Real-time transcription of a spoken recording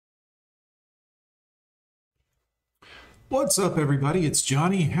What's up, everybody? It's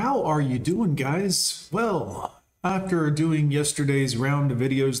Johnny. How are you doing, guys? Well, after doing yesterday's round of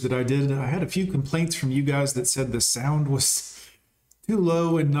videos that I did, I had a few complaints from you guys that said the sound was too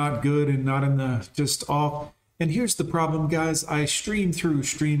low and not good and not in the just off. And here's the problem, guys. I stream through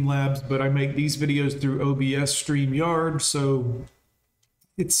Streamlabs, but I make these videos through OBS StreamYard, so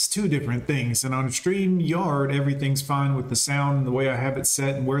it's two different things. And on StreamYard, everything's fine with the sound and the way I have it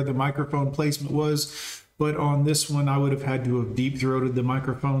set and where the microphone placement was. But on this one, I would have had to have deep-throated the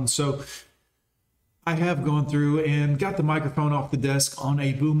microphone. So I have gone through and got the microphone off the desk on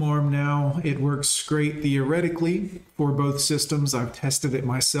a boom arm now. It works great theoretically for both systems. I've tested it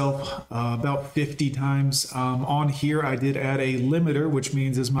myself about 50 times. On here, I did add a limiter, which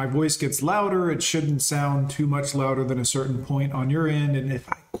means as my voice gets louder, it shouldn't sound too much louder than a certain point on your end. And if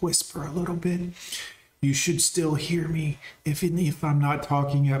I whisper a little bit, you should still hear me if I'm not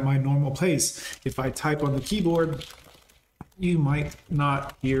talking at my normal pace. If I type on the keyboard, you might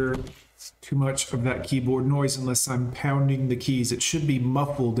not hear too much of that keyboard noise unless I'm pounding the keys. It should be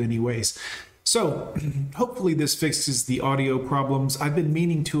muffled anyways. So hopefully this fixes the audio problems. I've been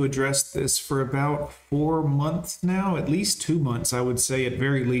meaning to address this for about 4 months now, at least 2 months, I would say at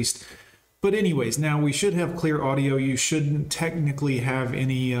very least. But anyways, now we should have clear audio. You shouldn't technically have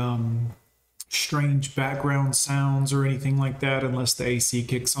any strange background sounds or anything like that unless the AC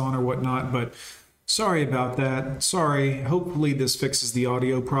kicks on or whatnot, but sorry about that. Sorry. Hopefully this fixes the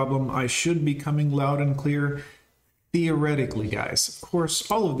audio problem. I should be coming loud and clear theoretically, guys. Of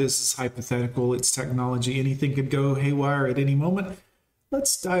course, all of this is hypothetical. It's technology. Anything could go haywire at any moment.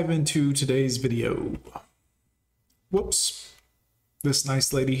 Let's dive into today's video. Whoops. This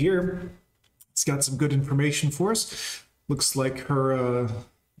nice lady here, it's got some good information for us. Looks like her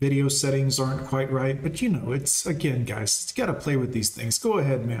video settings aren't quite right, but you know, it's, again, guys, you gotta play with these things. Go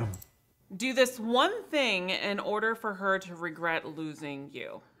ahead, ma'am. Do this one thing in order for her to regret losing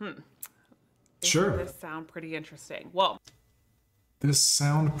you. Sure. Does this sound pretty interesting? Well, this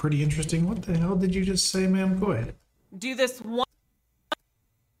sound pretty interesting. What the hell did you just say, ma'am? Go ahead. Do this one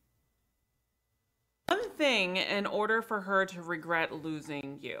thing in order for her to regret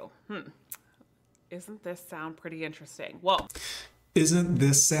losing you. Isn't this sound pretty interesting? Well, isn't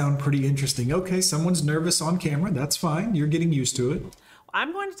this sound pretty interesting? Okay, someone's nervous on camera. That's fine. You're getting used to it.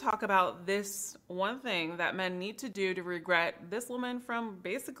 I'm going to talk about this one thing that men need to do to regret this woman from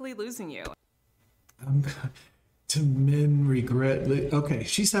basically losing you. To men regret. Okay,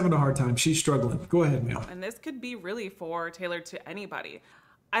 she's having a hard time. She's struggling. Go ahead, ma'am. And this could be really tailored to anybody.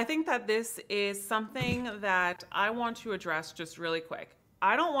 I think that this is something that I want to address just really quick.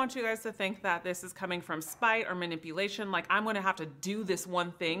 I don't want you guys to think that this is coming from spite or manipulation, like I'm going to have to do this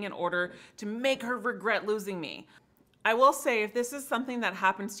one thing in order to make her regret losing me. I will say, if this is something that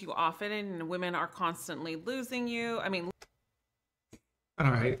happens to you often and women are constantly losing you,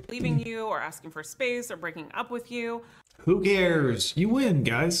 all right, leaving you or asking for space or breaking up with you, who cares? You win,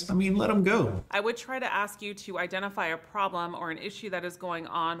 guys. Let them go. I would try to ask you to identify a problem or an issue that is going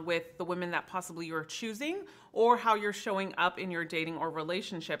on with the women that possibly you're choosing, or how you're showing up in your dating or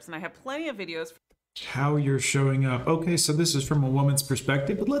relationships. And I have plenty of videos. How you're showing up. Okay, so this is from a woman's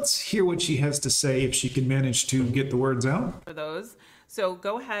perspective, but let's hear what she has to say if she can manage to get the words out. For those. So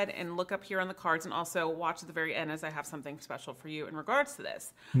go ahead and look up here on the cards and also watch at the very end as I have something special for you in regards to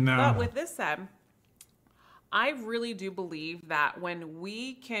this. No. But with this said, I really do believe that when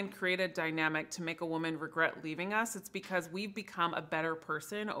we can create a dynamic to make a woman regret leaving us, it's because we've become a better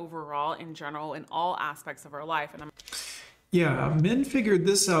person overall in general in all aspects of our life. And yeah, men figured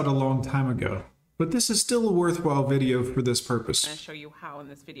this out a long time ago, but this is still a worthwhile video for this purpose. I'm going to show you how in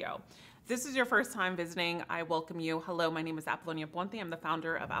this video. If this is your first time visiting, I welcome you. Hello, my name is Apollonia Ponte. I'm the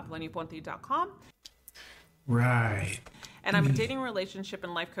founder of ApolloniaPonte.com. Right. And I'm a dating, relationship,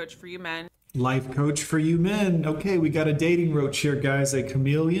 and life coach for you men. Life coach for you men. Okay, we got a dating roach here, guys, a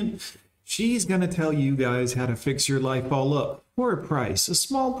chameleon. She's going to tell you guys how to fix your life all up for a price. A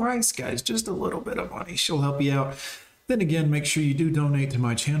small price, guys, just a little bit of money. She'll help you out. Then again, make sure you do donate to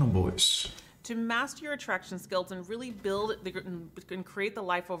my channel, boys. To master your attraction skills and really build and create the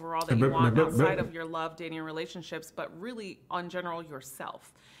life overall that you want outside of your love, dating, and relationships, but really, on general,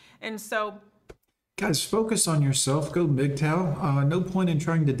 yourself. And so, guys, focus on yourself. Go MGTOW. No point in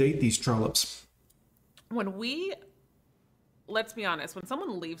trying to date these trollops. Let's be honest, when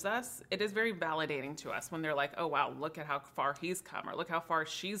someone leaves us, it is very validating to us when they're like, oh, wow, look at how far he's come, or look how far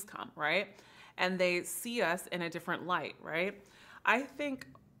she's come, right? And they see us in a different light, right? I think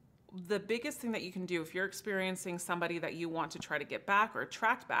the biggest thing that you can do if you're experiencing somebody that you want to try to get back or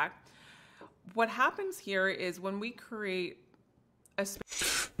attract back, what happens here is when we create a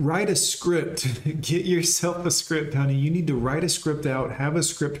space Write a script. Get yourself a script, honey. You need to write a script out, have a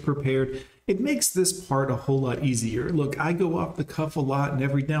script prepared. It makes this part a whole lot easier. Look, I go off the cuff a lot, and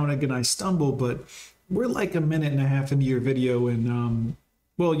every now and again I stumble, but we're like a minute and a half into your video, and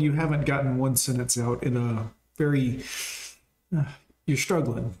well, you haven't gotten one sentence out in a very you're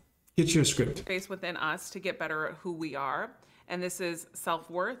struggling. Get your script. Space within us to get better at who we are. And this is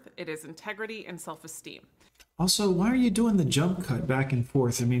self-worth, it is integrity and self-esteem. Also, why are you doing the jump cut back and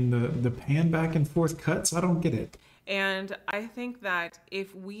forth? I mean, the pan back and forth cuts, I don't get it. And I think that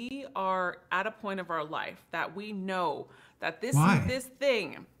if we are at a point of our life that we know that this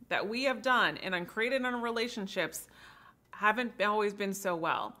thing that we have done and created in our relationships haven't always been so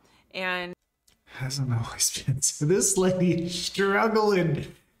well. And hasn't always been so. This lady is struggling.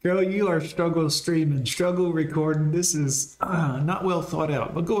 Girl, you are struggle streaming, struggle recording. This is not well thought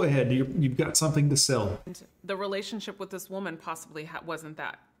out, but go ahead. You've got something to sell. The relationship with this woman possibly wasn't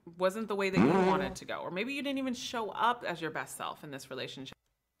the way that you wanted to go. Or maybe you didn't even show up as your best self in this relationship.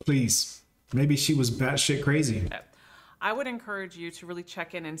 Please. Maybe she was batshit crazy. I would encourage you to really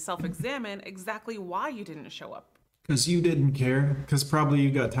check in and self-examine exactly why you didn't show up. Because you didn't care. Because probably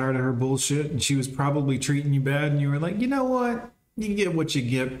you got tired of her bullshit and she was probably treating you bad and you were like, you know what? You get what you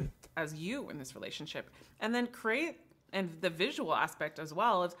get. As you in this relationship. And then create, and the visual aspect as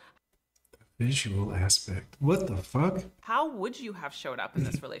well is. Visual aspect? What the fuck? How would you have showed up in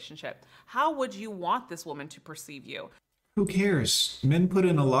this relationship? How would you want this woman to perceive you? Who cares? Men put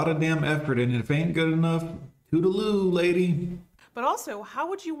in a lot of damn effort, and if it ain't good enough, toodaloo, lady. But also, how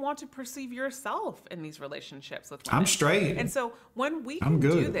would you want to perceive yourself in these relationships with women? I'm straight. And so when we can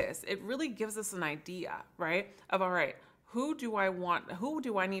do this, it really gives us an idea, right? Of, all right, who do I want? Who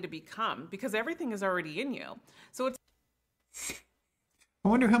do I need to become? Because everything is already in you. So it's. I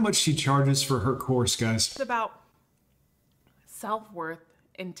wonder how much she charges for her course, guys. It's about self-worth,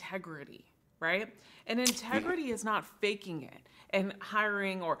 integrity, right? And integrity is not faking it and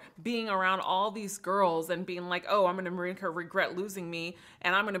hiring or being around all these girls and being like, oh, I'm going to make her regret losing me.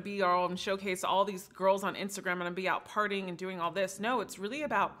 And I'm going to be all and showcase all these girls on Instagram and be out partying and doing all this. No, it's really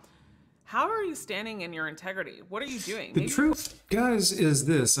about how are you standing in your integrity? What are you doing? The truth, guys, is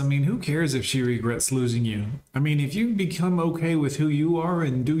this. I mean, who cares if she regrets losing you? I mean, if you become okay with who you are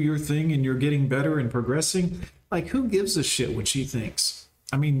and do your thing and you're getting better and progressing, like, who gives a shit what she thinks?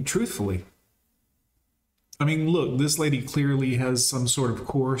 I mean, truthfully. I mean, look, this lady clearly has some sort of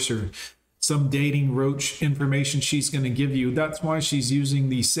course or some dating roach information she's going to give you. That's why she's using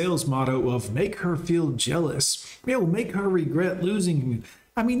the sales motto of make her feel jealous. Make her regret losing you.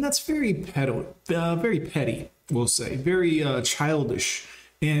 I mean, that's very petty, we'll say. Very childish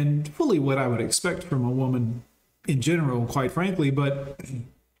and fully what I would expect from a woman in general, quite frankly. But,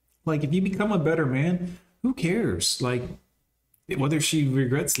 like, if you become a better man, who cares? Like, whether she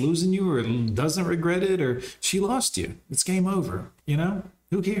regrets losing you or doesn't regret it or she lost you, it's game over, you know?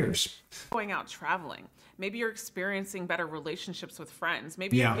 Who cares? Going out traveling. Maybe you're experiencing better relationships with friends.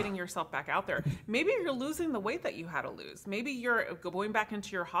 Maybe you're getting yourself back out there. Maybe you're losing the weight that you had to lose. Maybe you're going back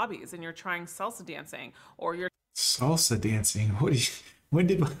into your hobbies and you're trying salsa dancing or you're... Salsa dancing? When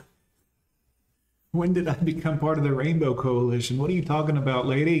did I become part of the Rainbow Coalition? What are you talking about,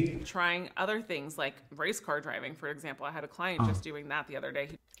 lady? Trying other things like race car driving, for example. I had a client just doing that the other day.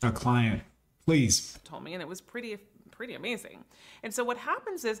 A client, please. Told me, and it was pretty amazing. And so what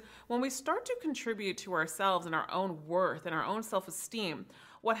happens is when we start to contribute to ourselves and our own worth and our own self-esteem,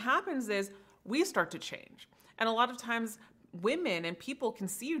 what happens is we start to change. And a lot of times women and people can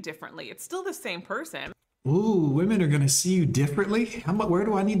see you differently. It's still the same person. Ooh, women are going to see you differently? Where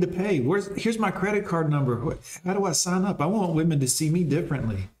do I need to pay? Here's my credit card number. How do I sign up? I want women to see me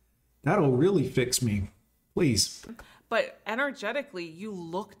differently. That'll really fix me. Please. But energetically, you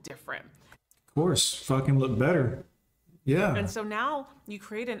look different. Of course. Fucking look better. Yeah. And so now you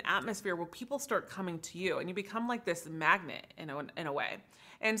create an atmosphere where people start coming to you and you become like this magnet in a way.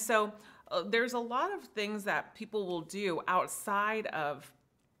 And so there's a lot of things that people will do outside of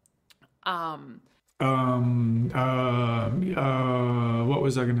what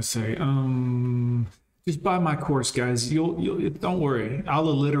was I gonna say? Just buy my course, guys. You'll don't worry. I'll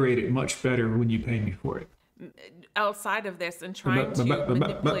alliterate it much better when you pay me for it. Outside of this and trying to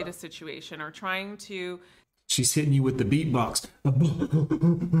manipulate a situation or trying to... She's hitting you with the beatbox.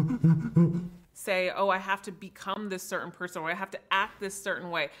 Say, oh, I have to become this certain person, or I have to act this certain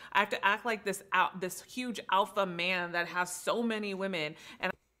way. I have to act like this huge alpha man that has so many women.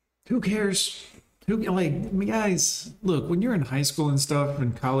 And who cares? Guys, look, when you're in high school and stuff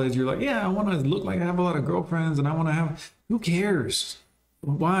and college, you're like, yeah, I want to look like I have a lot of girlfriends and I want to have... Who cares?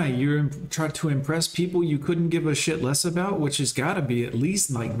 Why? You're trying to impress people you couldn't give a shit less about, which has got to be at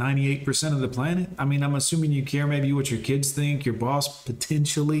least like 98% of the planet. I mean, I'm assuming you care maybe what your kids think, your boss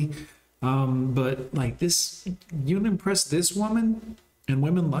potentially. But like this, you impress this woman and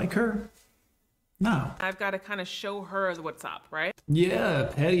women like her? No. I've got to kind of show her what's up, right? Yeah,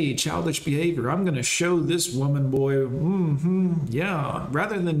 petty, childish behavior. I'm going to show this woman, boy. Yeah.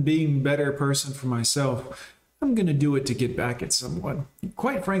 Rather than being a better person for myself, I'm going to do it to get back at someone.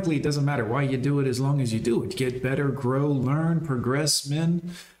 Quite frankly, it doesn't matter why you do it as long as you do it. Get better, grow, learn, progress,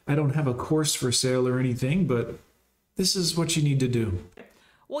 men. I don't have a course for sale or anything, but this is what you need to do.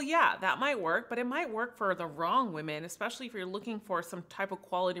 Well, yeah, that might work, but it might work for the wrong women, especially if you're looking for some type of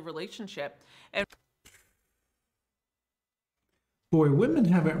quality relationship. And boy, women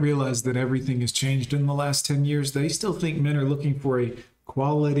haven't realized that everything has changed in the last 10 years. They still think men are looking for a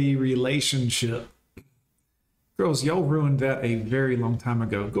quality relationship. Girls, y'all ruined that a very long time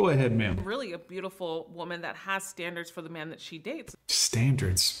ago. Go ahead, ma'am. really a beautiful woman that has standards for the man that she dates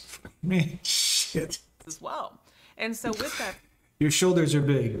Standards. Man, shit. as well. And so with that, Your shoulders are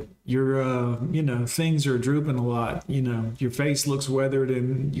big. Your, things are drooping a lot. Your face looks weathered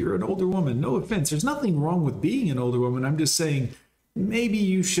and you're an older woman. No offense. There's nothing wrong with being an older woman. I'm just saying maybe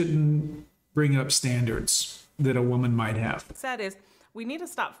you shouldn't bring up standards that a woman might have. said is we need to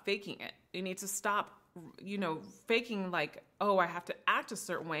stop faking it. We need to stop, faking like, oh, I have to act a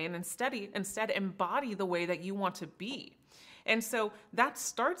certain way, and instead embody the way that you want to be. And so that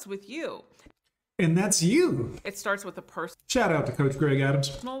starts with you. And that's you. It starts with the Shout out to Coach Greg Adams.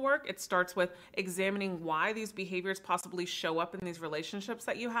 personal work. It starts with examining why these behaviors possibly show up in these relationships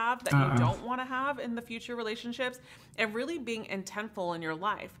that you have that you don't want to have in the future relationships, and really being intentful in your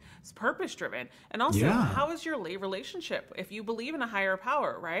life. It's purpose driven. And also, how is your relationship? If you believe in a higher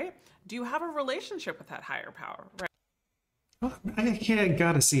power, right? Do you have a relationship with that higher power, right? I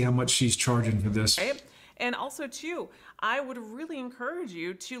gotta see how much she's charging for this. Right? And also, too, I would really encourage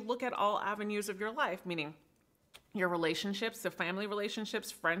you to look at all avenues of your life, meaning your relationships, the family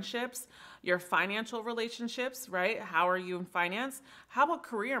relationships, friendships, your financial relationships, right? How are you in finance? How about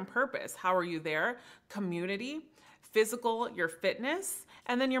career and purpose? How are you there? Community, physical, your fitness,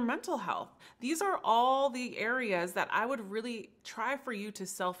 and then your mental health. These are all the areas that I would really try for you to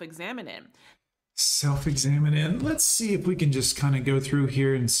self-examine in. Self-examine in. Let's see if we can just kind of go through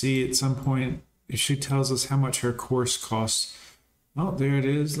here and see at some point if she tells us how much her course costs. Oh, there it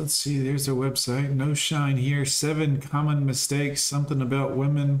is. Let's see. There's their website. No shine here. 7 common mistakes. Something about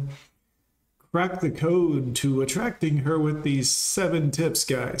women. Crack the code to attracting her with these 7 tips,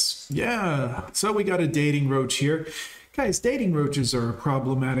 guys. Yeah. So we got a dating roach here. Guys, dating roaches are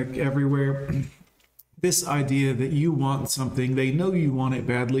problematic everywhere. This idea that you want something, they know you want it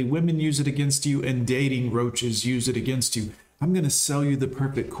badly, women use it against you, and dating roaches use it against you. I'm going to sell you the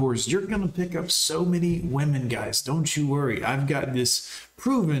perfect course. You're going to pick up so many women, guys. Don't you worry. I've got this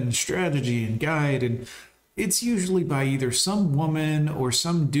proven strategy and guide, and it's usually by either some woman or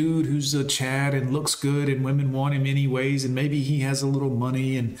some dude who's a Chad and looks good and women want him anyways, and maybe he has a little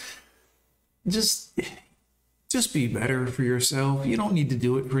money, and just be better for yourself. You don't need to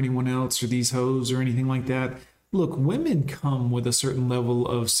do it for anyone else or these hoes or anything like that. Look, women come with a certain level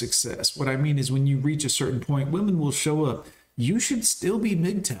of success. What I mean is when you reach a certain point, women will show up. You should still be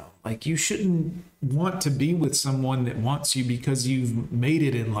MGTOW. Like, you shouldn't want to be with someone that wants you because you've made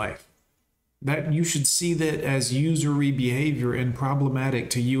it in life. That you should see that as usury behavior and problematic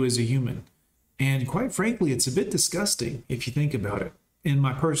to you as a human. And quite frankly, it's a bit disgusting if you think about it, in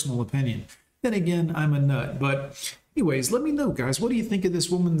my personal opinion. Then again, I'm a nut. But anyways, let me know, guys. What do you think of this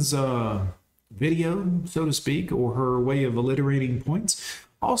woman's video, so to speak, or her way of alliterating points?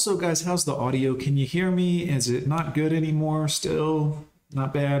 Also, guys, how's the audio? Can you hear me? Is it not good anymore? Still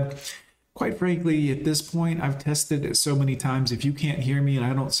not bad? Quite frankly, at this point, I've tested it so many times. If you can't hear me and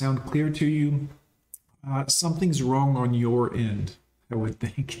I don't sound clear to you, something's wrong on your end, I would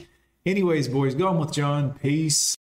think. Anyways, boys, go on with John. Peace.